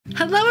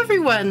Hello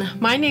everyone,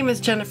 my name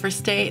is Jennifer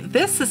Stay.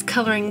 This is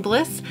Coloring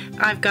Bliss.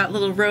 I've got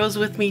little Rose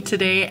with me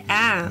today,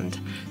 and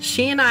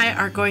she and I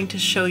are going to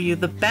show you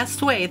the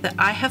best way that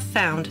I have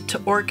found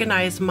to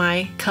organize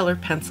my color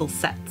pencil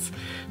sets.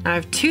 Now, I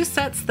have two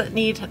sets that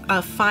need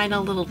a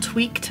final little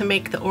tweak to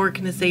make the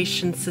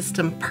organization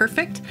system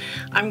perfect.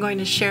 I'm going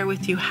to share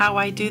with you how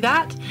I do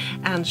that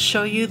and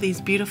show you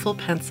these beautiful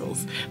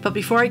pencils. But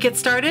before I get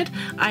started,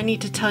 I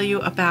need to tell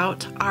you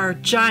about our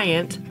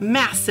giant,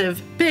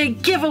 massive,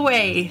 big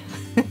giveaway.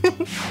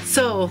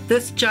 So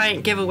this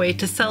giant giveaway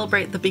to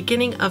celebrate the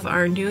beginning of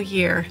our new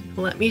year,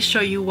 let me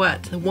show you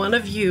what one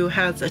of you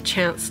has a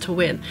chance to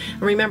win.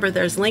 And remember,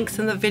 there's links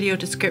in the video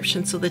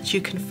description so that you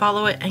can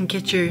follow it and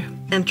get your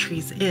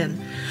entries in.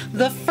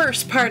 The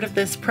first part of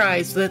this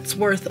prize that's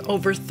worth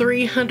over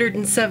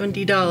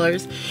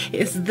 $370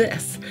 is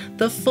this,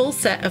 the full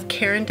set of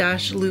Caran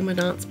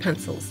Luminance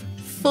pencils.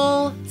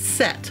 Full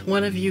set.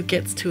 One of you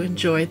gets to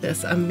enjoy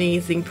this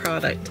amazing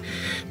product.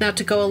 Now,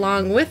 to go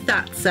along with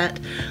that set,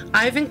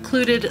 I've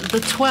included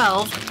the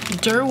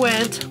 12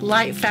 Derwent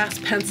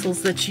Lightfast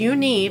pencils that you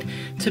need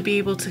to be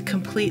able to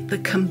complete the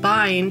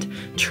combined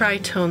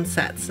tritone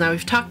sets. Now,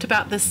 we've talked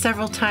about this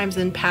several times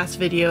in past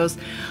videos.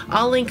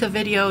 I'll link a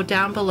video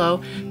down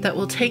below that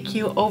will take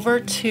you over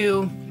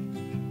to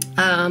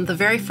the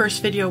very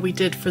first video we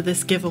did for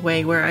this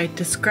giveaway, where I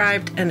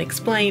described and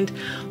explained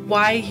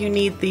why you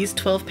need these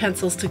 12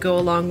 pencils to go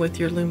along with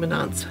your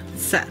Luminance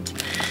set.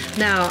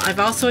 Now, I've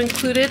also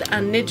included a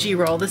Niji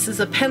roll. This is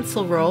a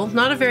pencil roll,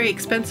 not a very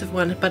expensive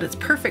one, but it's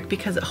perfect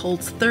because it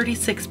holds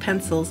 36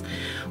 pencils,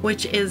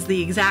 which is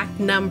the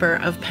exact number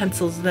of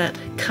pencils that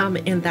come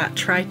in that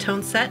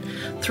tritone set.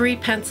 3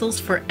 pencils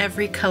for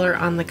every color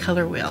on the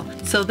color wheel.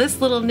 So this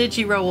little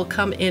Niji roll will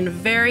come in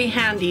very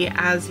handy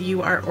as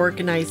you are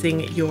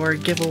organizing your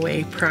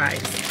giveaway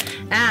prize.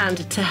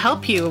 And to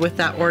help you with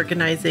that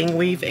organizing,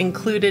 we've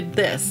included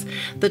this,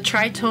 the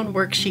Tritone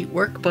Worksheet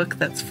Workbook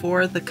that's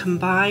for the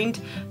combined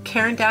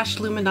Caran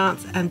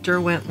Luminance and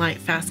Derwent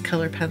Lightfast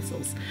color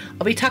pencils.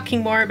 I'll be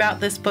talking more about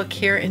this book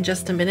here in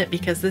just a minute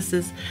because this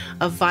is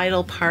a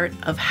vital part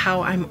of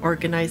how I'm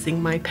organizing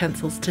my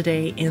pencils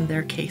today in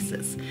their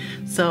cases.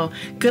 So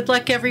good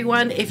luck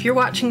everyone. If you're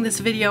watching this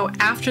video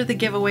after the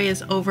giveaway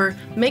is over,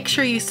 make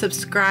sure you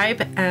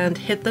subscribe and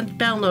hit the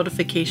bell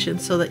notification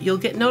so that you'll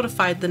get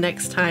notified the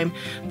next time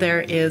there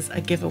is a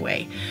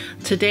giveaway.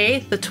 Today,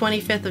 the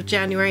 25th of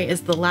January,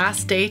 is the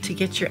last day to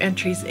get your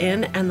entries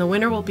in, and the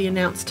winner will be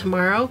announced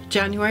tomorrow,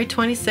 January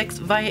 26th,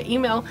 via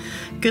email.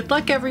 Good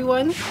luck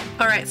everyone.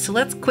 Alright, so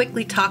let's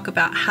quickly talk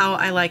about how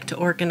I like to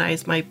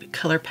organize my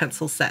color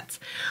pencil sets.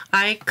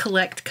 I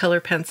collect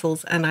color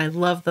pencils and I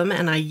love them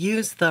and I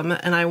use them,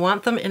 and I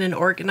want them in an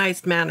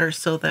organized manner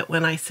so that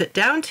when I sit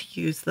down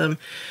to use them,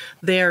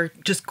 they're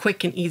just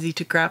quick and easy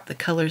to grab the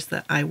colors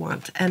that I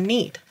want and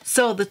need.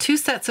 So the two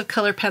sets of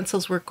color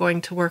pencils we're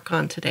going to work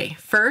on today.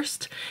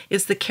 First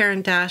is the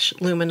Caran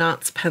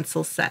Luminance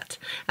pencil set,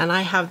 and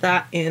I have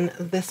that in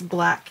this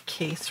black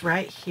case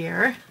right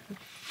here.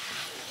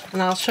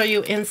 And I'll show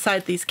you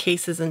inside these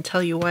cases and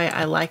tell you why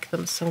I like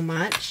them so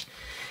much.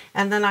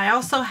 And then I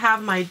also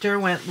have my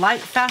Derwent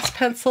Lightfast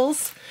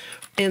pencils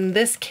in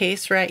this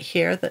case right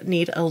here that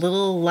need a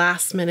little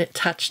last minute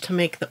touch to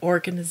make the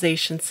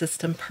organization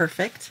system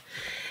perfect.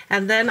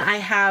 And then I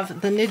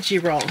have the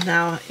Niji roll.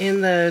 Now,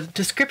 in the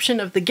description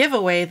of the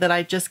giveaway that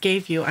I just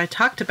gave you, I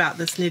talked about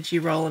this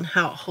Niji roll and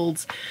how it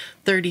holds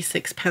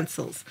 36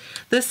 pencils.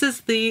 This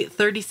is the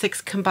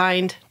 36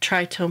 combined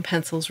tritone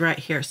pencils right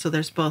here. So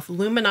there's both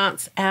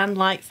Luminance and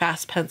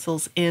Lightfast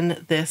pencils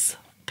in this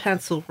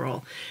pencil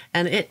roll,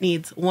 and it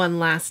needs one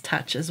last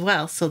touch as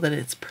well so that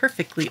it's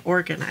perfectly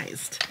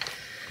organized.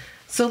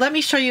 So let me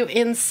show you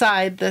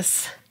inside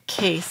this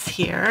case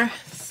here.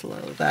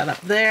 Slow that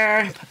up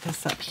there, put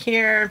this up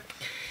here.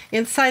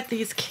 Inside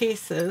these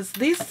cases,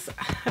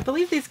 I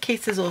believe these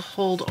cases will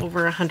hold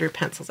over 100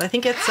 pencils. I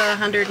think it's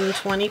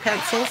 120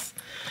 pencils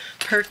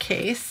per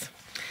case.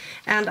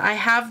 And I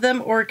have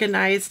them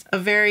organized a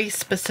very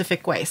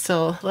specific way.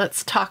 So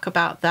let's talk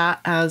about that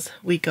as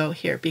we go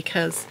here,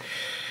 because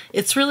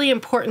it's really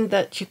important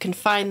that you can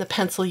find the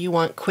pencil you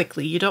want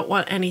quickly. You don't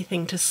want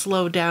anything to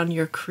slow down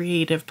your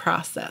creative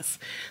process.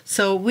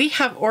 So we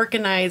have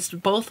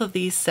organized both of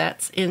these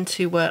sets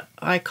into what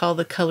I call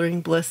the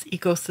Coloring Bliss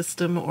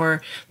ecosystem,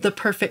 or the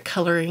perfect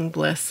Coloring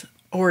Bliss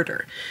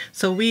order.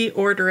 So we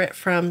order it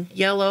from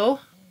yellow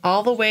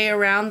all the way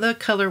around the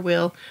color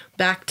wheel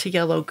back to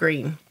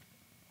yellow-green.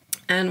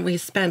 And we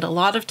spend a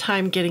lot of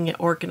time getting it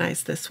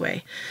organized this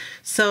way.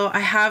 So I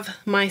have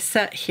my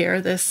set here,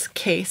 this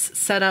case,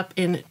 set up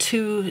in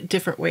two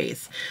different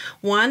ways.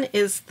 One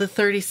is the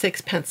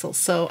 36 pencils.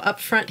 So up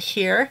front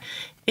here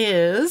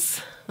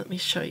is, let me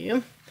show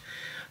you,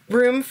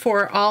 room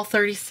for all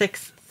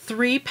 36,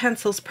 3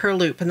 pencils per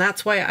loop. And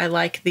that's why I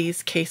like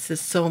these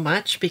cases so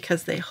much,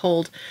 because they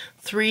hold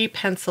 3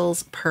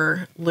 pencils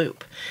per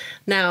loop.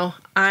 Now,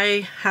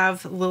 I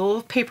have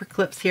little paper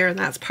clips here, and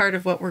that's part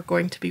of what we're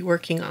going to be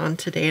working on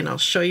today, and I'll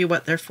show you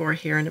what they're for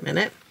here in a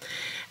minute.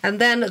 And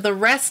then the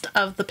rest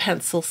of the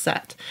pencil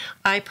set,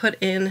 I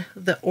put in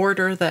the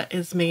order that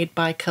is made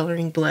by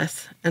Coloring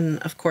Bliss. And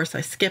of course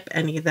I skip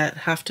any that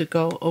have to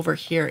go over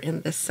here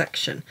in this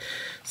section.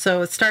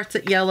 So it starts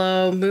at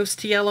yellow, moves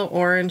to yellow,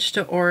 orange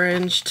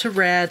to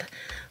red,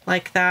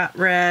 like that,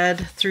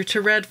 red, through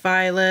to red,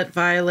 violet,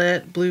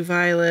 violet, blue,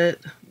 violet,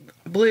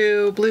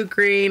 blue, blue,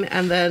 green,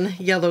 and then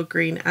yellow,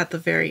 green at the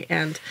very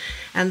end.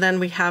 And then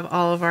we have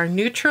all of our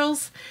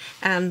neutrals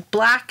and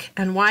black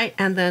and white,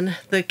 and then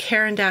the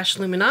Caran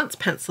Luminance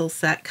pencil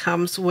set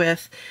comes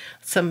with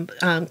some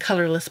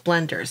colorless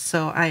blenders.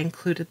 So I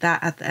included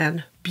that at the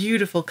end.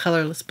 Beautiful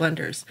colorless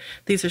blenders.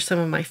 These are some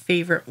of my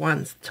favorite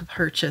ones to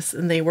purchase,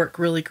 and they work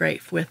really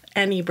great with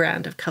any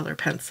brand of color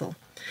pencil.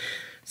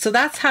 So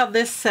that's how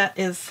this set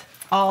is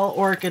all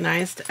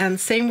organized, and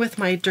same with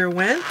my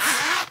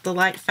Derwents, the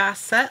Lightfast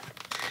set.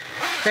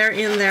 They're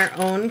in their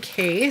own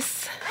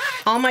case.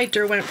 All my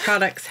Derwent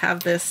products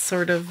have this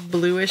sort of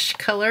bluish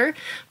color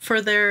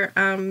for their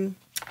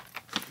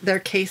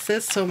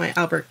cases. So my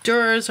Albert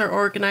Dürers are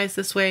organized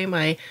this way.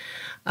 My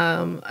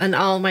and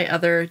all my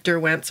other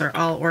Derwents are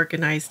all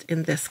organized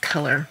in this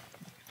color.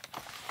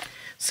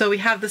 So we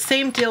have the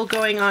same deal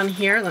going on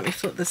here. Let me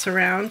flip this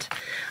around.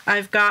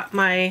 I've got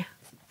my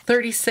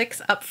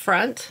 36 up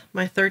front,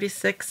 my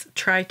 36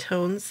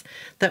 tritones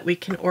that we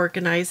can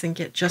organize and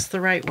get just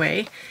the right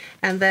way.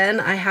 And then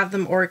I have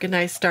them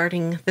organized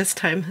starting, this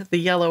time the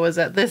yellow is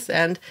at this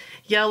end,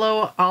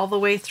 yellow all the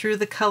way through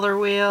the color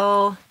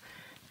wheel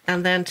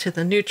and then to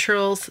the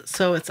neutrals.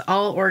 So it's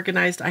all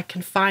organized. I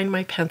can find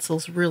my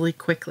pencils really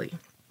quickly.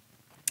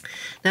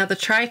 Now the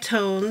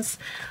tritones,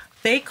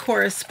 they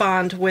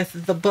correspond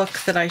with the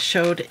book that I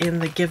showed in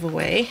the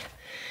giveaway.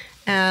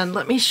 And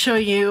let me show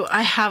you,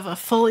 I have a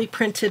fully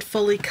printed,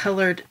 fully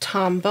colored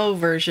Tombow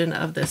version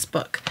of this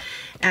book.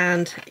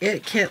 And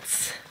it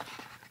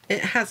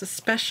has a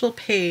special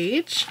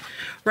page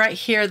right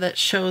here that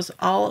shows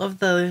all of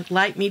the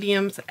light,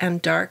 mediums,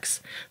 and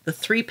darks, the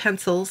 3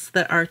 pencils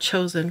that are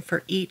chosen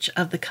for each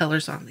of the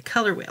colors on the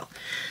color wheel.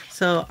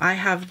 So I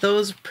have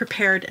those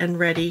prepared and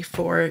ready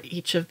for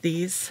each of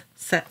these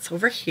sets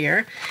over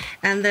here.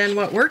 And then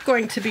what we're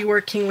going to be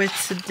working with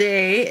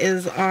today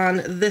is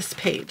on this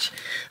page.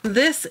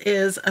 This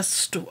is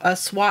a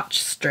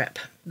swatch strip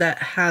that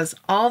has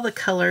all the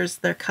colors,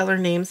 their color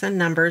names and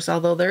numbers.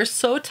 Although they're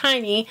so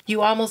tiny,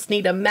 you almost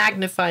need a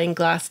magnifying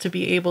glass to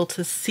be able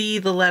to see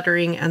the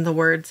lettering and the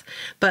words,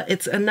 but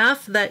it's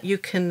enough that you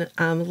can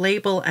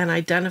label and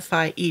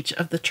identify each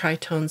of the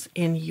tritones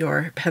in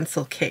your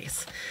pencil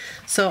case.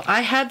 So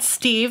I had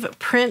Steve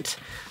print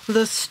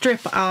the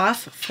strip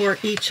off for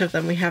each of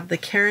them. We have the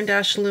Caran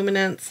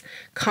Luminance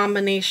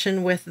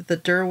combination with the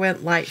Derwent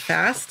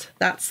Lightfast.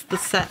 That's the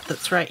set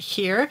that's right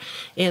here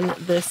in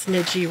this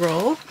Niji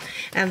roll.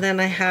 And then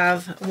I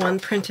have one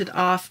printed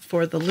off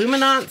for the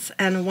Luminance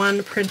and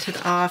one printed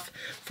off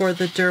for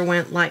the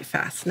Derwent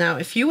Lightfast. Now,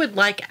 if you would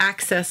like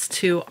access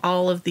to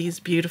all of these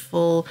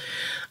beautiful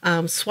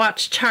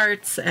swatch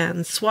charts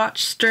and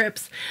swatch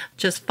strips,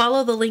 just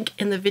follow the link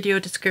in the video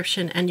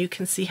description and you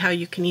can see how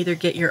you can either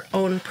get your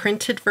own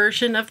printed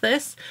version of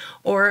this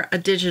or a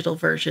digital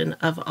version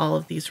of all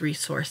of these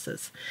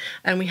resources.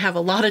 And we have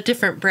a lot of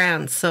different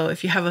brands, so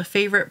if you have a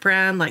favorite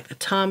brand like the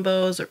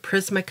Tombows or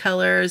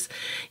Prismacolors,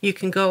 you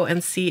can go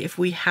and see if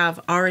we have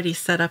already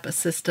set up a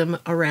system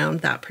around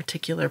that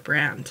particular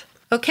brand.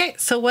 Okay,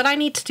 so what I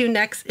need to do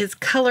next is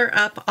color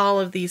up all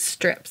of these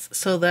strips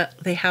so that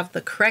they have the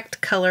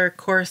correct color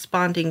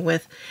corresponding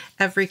with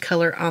every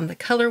color on the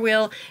color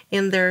wheel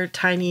in their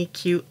tiny,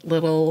 cute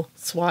little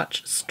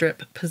swatch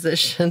strip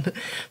position.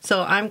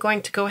 So I'm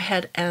going to go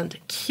ahead and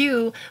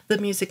cue the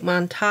music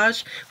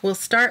montage. We'll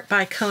start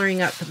by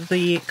coloring up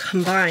the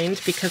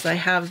combined because I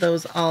have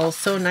those all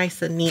so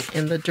nice and neat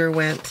in the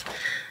Derwent,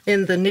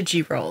 in the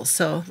Niji roll.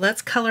 So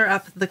let's color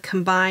up the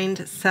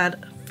combined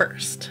set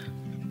first.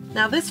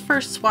 Now this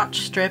first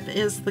swatch strip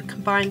is the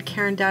combined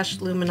Caran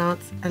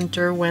Luminance and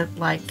Derwent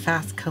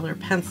Lightfast color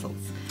pencils.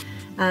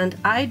 And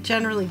I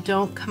generally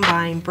don't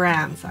combine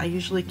brands. I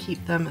usually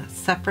keep them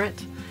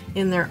separate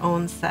in their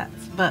own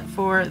sets. But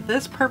for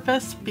this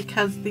purpose,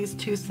 because these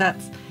two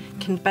sets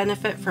can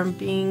benefit from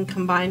being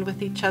combined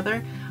with each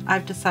other,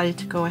 I've decided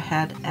to go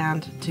ahead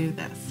and do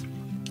this.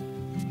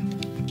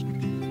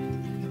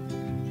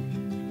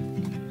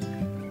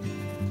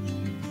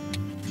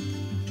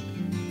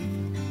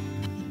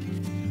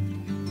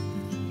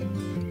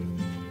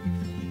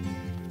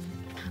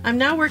 I'm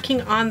now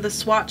working on the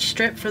swatch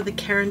strip for the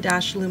Caran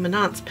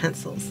Luminance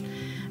pencils.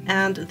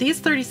 And these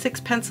 36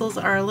 pencils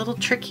are a little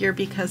trickier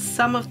because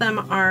some of them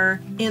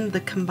are in the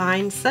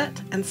combined set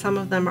and some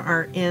of them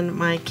are in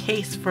my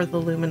case for the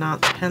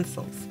Luminance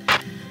pencils.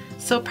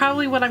 So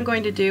probably what I'm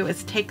going to do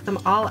is take them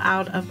all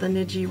out of the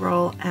Niji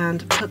roll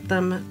and put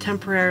them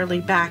temporarily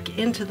back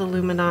into the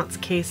Luminance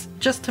case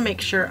just to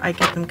make sure I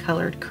get them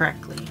colored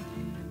correctly.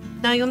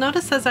 Now you'll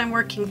notice as I'm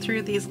working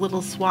through these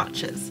little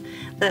swatches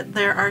that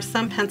there are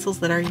some pencils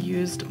that are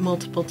used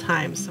multiple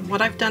times. And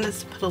what I've done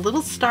is put a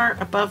little star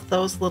above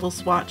those little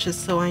swatches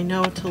so I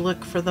know to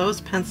look for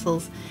those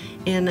pencils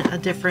in a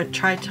different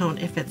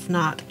tritone if it's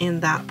not in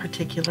that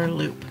particular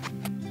loop.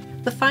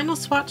 The final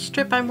swatch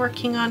strip I'm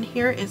working on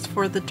here is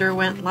for the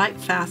Derwent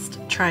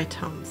Lightfast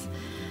tritones.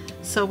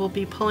 So we'll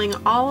be pulling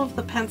all of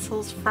the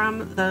pencils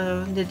from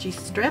the Niji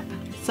strip.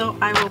 So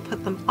I will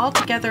put them all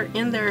together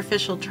in their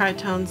official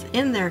tritones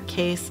in their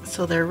case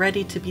so they're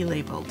ready to be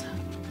labeled.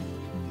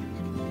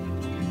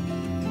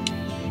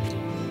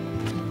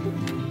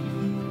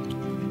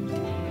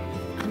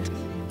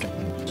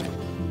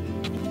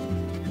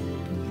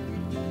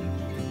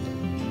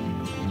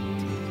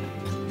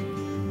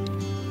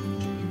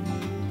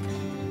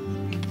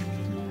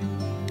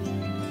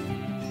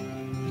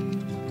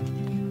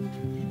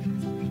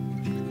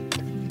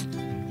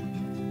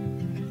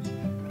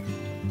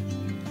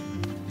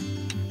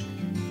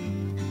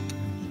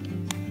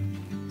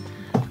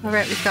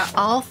 Alright, we've got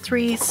all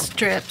 3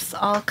 strips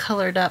all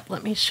colored up.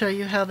 Let me show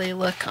you how they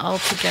look all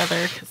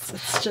together because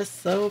it's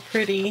just so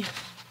pretty.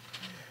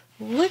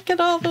 Look at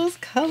all those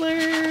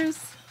colors.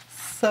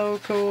 So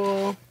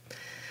cool.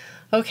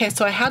 Okay,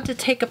 so I had to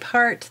take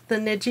apart the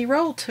Niji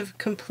roll to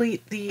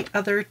complete the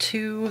other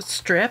 2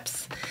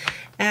 strips.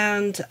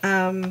 And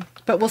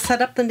but we'll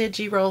set up the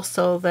Niji roll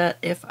so that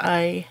if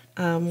I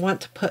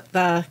want to put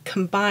the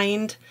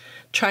combined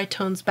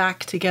tritones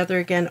back together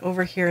again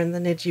over here in the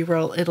Niji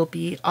roll, it'll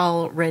be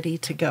all ready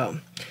to go.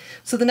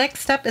 So the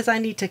next step is I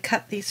need to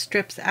cut these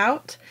strips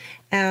out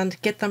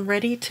and get them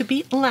ready to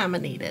be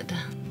laminated.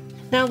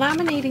 Now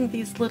laminating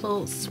these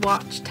little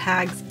swatch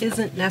tags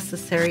isn't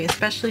necessary,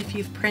 especially if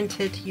you've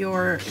printed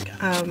your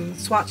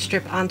swatch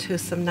strip onto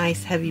some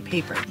nice heavy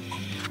paper.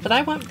 But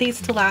I want these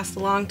to last a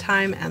long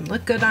time and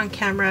look good on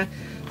camera,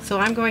 so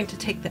I'm going to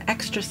take the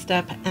extra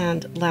step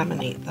and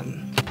laminate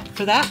them.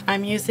 For that,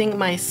 I'm using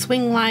my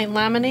swing line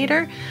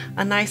laminator,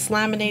 a nice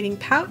laminating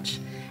pouch,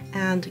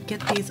 and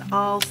get these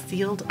all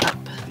sealed up.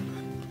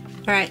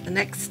 Alright, the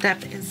next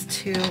step is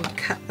to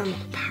cut them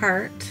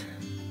apart.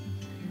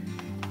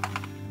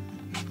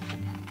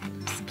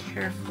 Just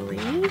carefully,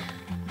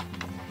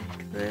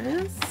 like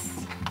this.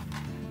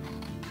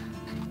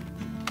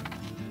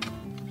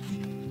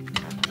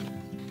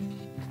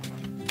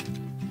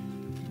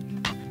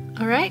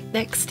 Alright,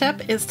 next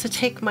step is to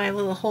take my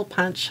little hole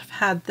punch. I've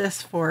had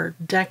this for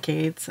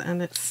decades and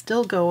it's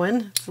still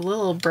going. It's a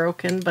little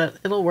broken, but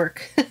it'll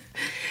work.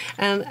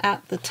 And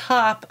at the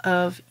top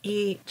of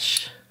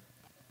each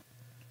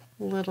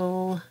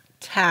little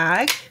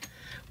tag,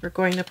 we're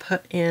going to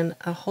put in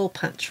a hole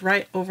punch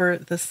right over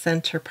the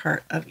center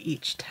part of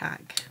each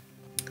tag.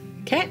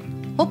 Okay,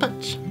 hole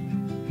punch.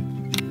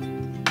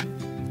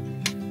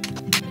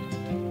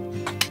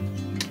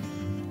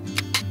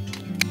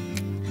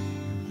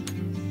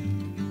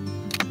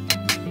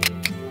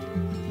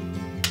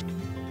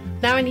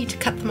 Now I need to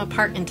cut them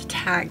apart into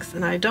tags,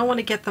 and I don't want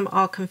to get them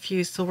all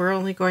confused, so we're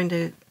only going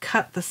to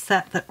cut the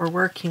set that we're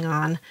working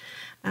on.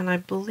 And I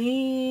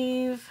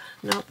believe,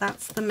 no,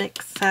 that's the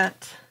mix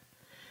set.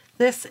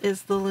 This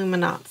is the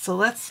Luminance. So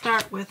let's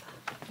start with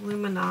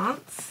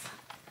Luminance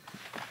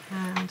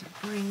and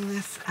bring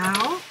this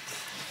out.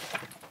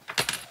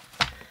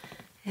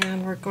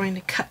 And we're going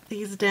to cut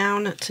these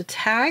down to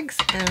tags,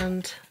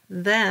 and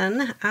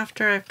then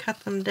after I've cut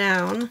them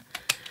down,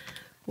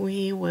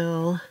 we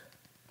will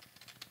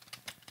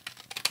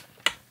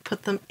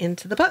put them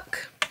into the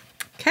book.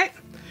 Okay,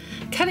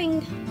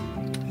 cutting.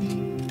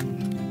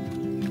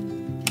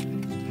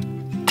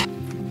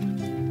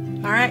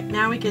 All right,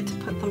 now we get to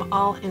put them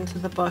all into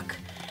the book.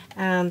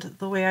 And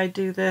the way I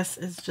do this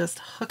is just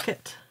hook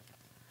it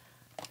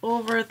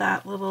over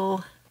that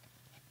little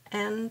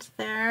end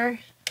there.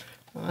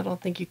 Well, I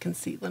don't think you can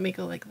see. Let me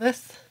go like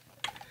this.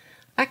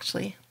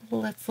 Actually,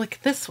 let's look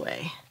this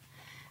way.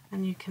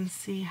 And you can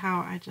see how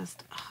I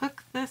just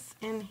hook this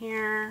in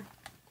here.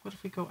 What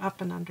if we go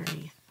up and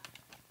underneath?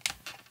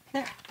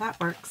 There, that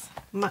works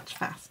much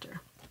faster.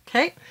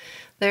 Okay,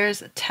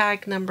 there's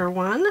tag number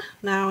 1.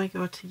 Now we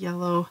go to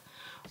yellow,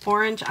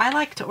 orange. I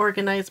like to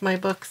organize my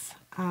books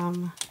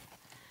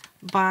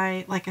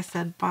by, like I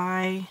said,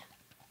 by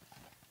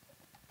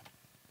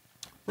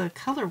the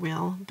color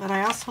wheel, but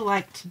I also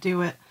like to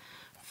do it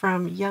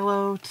from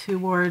yellow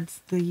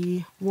towards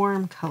the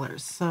warm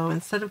colors. So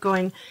instead of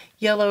going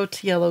yellow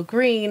to yellow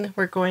green,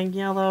 we're going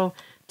yellow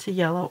to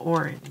yellow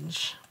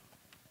orange.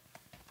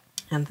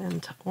 And then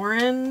to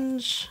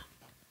orange,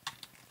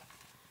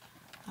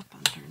 up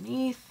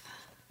underneath,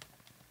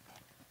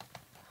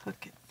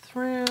 hook it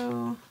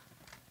through,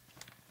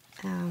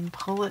 and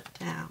pull it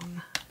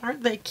down.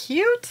 Aren't they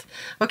cute?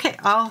 Okay,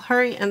 I'll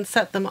hurry and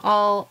set them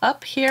all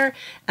up here,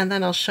 and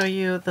then I'll show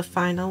you the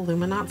final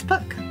Luminance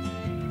book.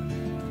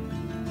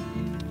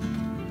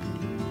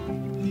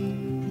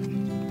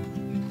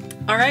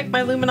 Alright,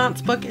 my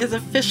Luminance book is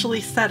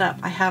officially set up.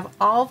 I have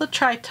all the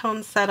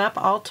tritones set up,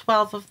 all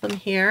 12 of them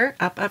here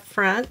up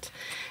front,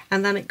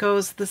 and then it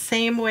goes the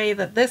same way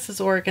that this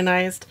is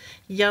organized.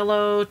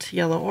 Yellow to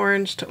yellow,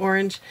 orange to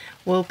orange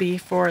will be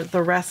for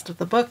the rest of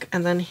the book,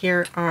 and then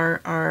here are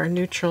our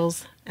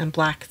neutrals and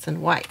blacks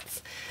and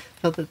whites.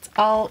 So that's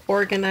all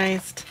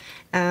organized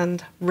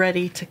and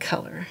ready to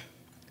color.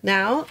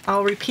 Now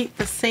I'll repeat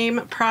the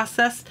same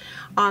process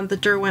on the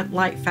Derwent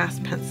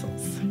Lightfast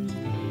pencils.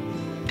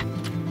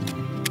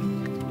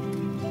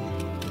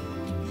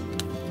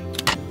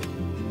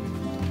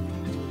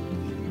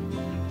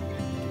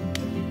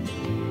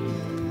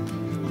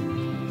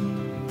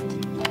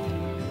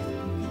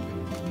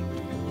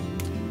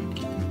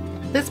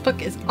 This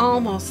book is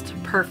almost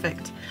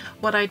perfect.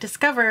 What I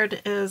discovered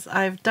is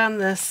I've done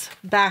this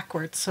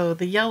backwards, so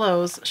the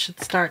yellows should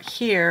start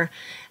here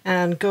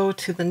and go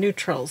to the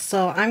neutrals.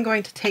 So I'm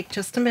going to take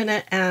just a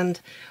minute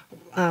and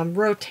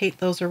rotate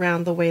those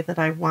around the way that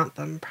I want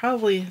them.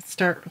 Probably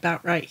start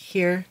about right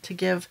here to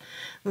give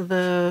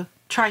the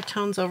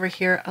tritones over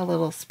here a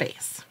little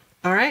space.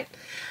 All right,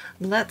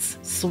 let's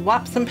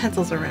swap some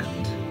pencils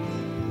around.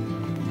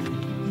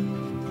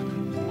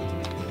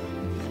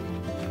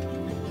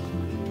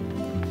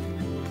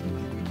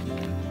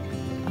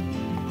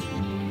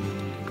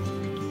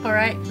 All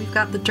right, we've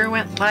got the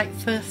Derwent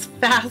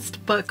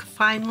Lightfast book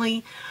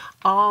finally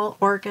all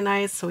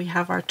organized. So we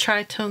have our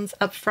tritones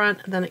up front,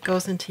 and then it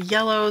goes into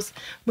yellows,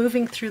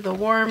 moving through the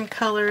warm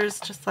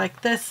colors just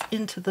like this,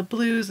 into the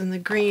blues and the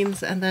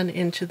greens, and then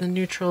into the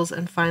neutrals,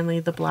 and finally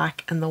the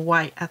black and the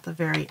white at the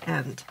very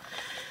end.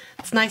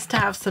 It's nice to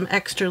have some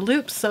extra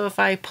loops, so if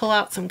I pull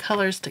out some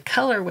colors to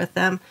color with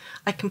them,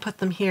 I can put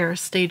them here,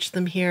 stage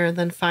them here, and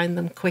then find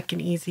them quick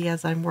and easy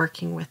as I'm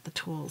working with the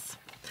tools.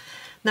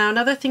 Now,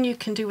 another thing you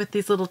can do with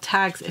these little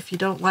tags, if you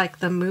don't like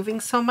them moving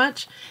so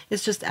much,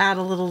 is just add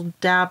a little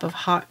dab of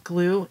hot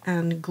glue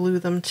and glue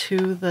them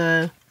to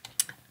the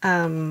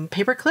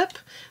paper clip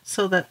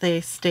so that they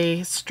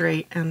stay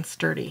straight and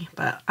sturdy.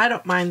 But I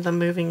don't mind them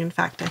moving. In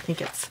fact, I think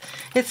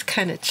it's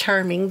kind of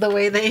charming the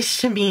way they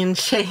shimmy and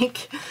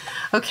shake.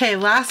 Okay,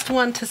 last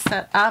one to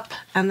set up,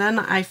 and then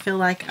I feel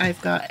like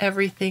I've got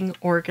everything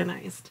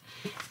organized.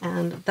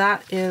 And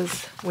that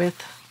is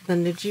with the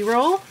Niji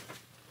roll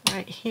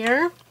right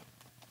here.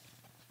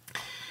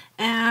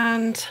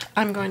 And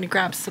I'm going to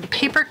grab some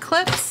paper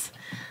clips.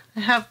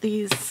 I have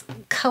these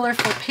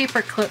colorful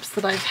paper clips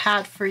that I've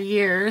had for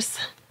years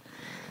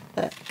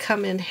that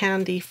come in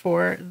handy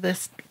for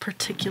this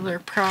particular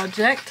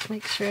project.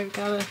 Make sure I've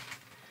got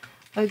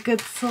a good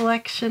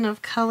selection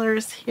of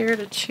colors here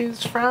to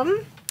choose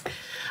from.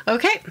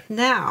 Okay,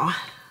 now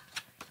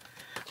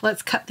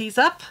let's cut these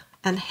up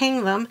and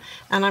hang them,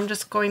 and I'm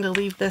just going to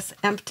leave this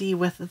empty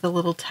with the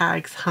little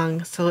tags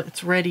hung so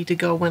it's ready to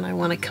go when I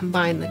want to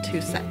combine the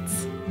two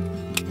sets.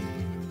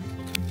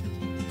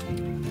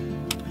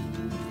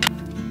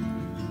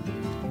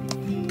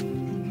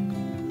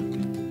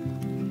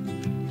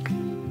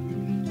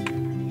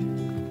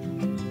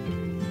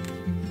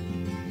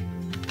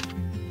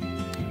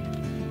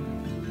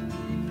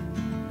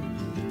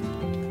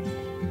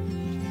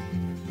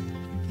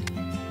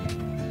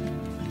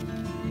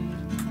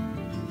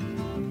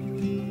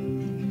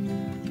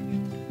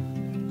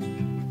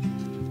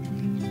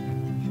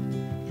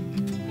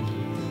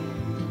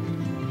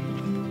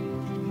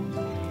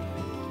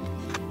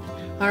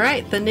 All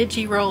right, the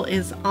Niji roll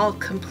is all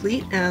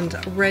complete and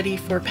ready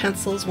for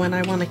pencils when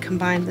I want to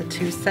combine the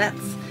two sets.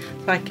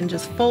 So I can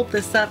just fold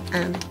this up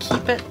and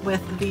keep it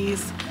with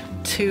these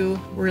two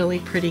really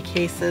pretty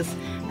cases,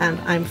 and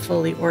I'm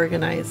fully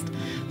organized.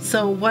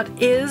 So what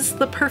is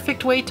the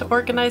perfect way to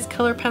organize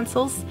color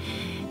pencils?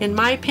 In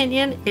my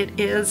opinion, it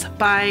is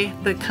by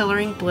the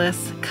Coloring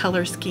Bliss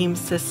color scheme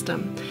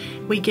system.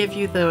 We give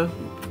you the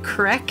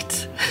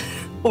correct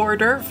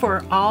order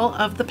for all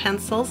of the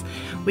pencils.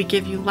 We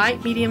give you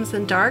light, mediums,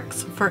 and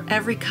darks for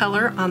every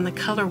color on the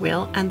color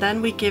wheel, and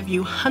then we give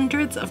you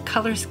hundreds of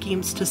color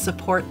schemes to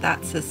support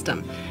that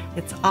system.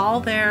 It's all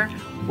there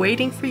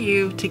waiting for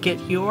you to get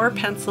your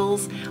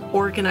pencils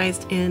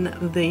organized in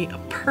the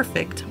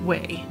perfect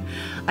way.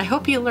 I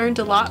hope you learned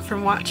a lot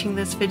from watching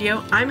this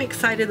video. I'm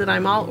excited that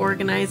I'm all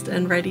organized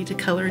and ready to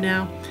color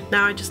now.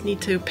 Now I just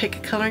need to pick a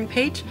coloring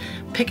page,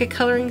 pick a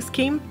coloring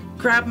scheme,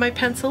 grab my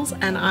pencils,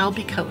 and I'll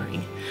be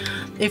coloring.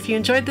 If you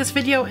enjoyed this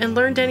video and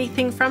learned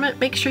anything from it,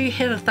 make sure you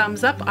hit a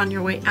thumbs up on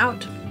your way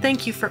out.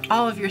 Thank you for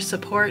all of your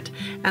support,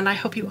 and I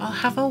hope you all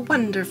have a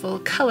wonderful,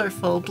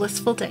 colorful,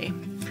 blissful day.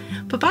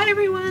 Bye-bye,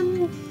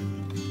 everyone!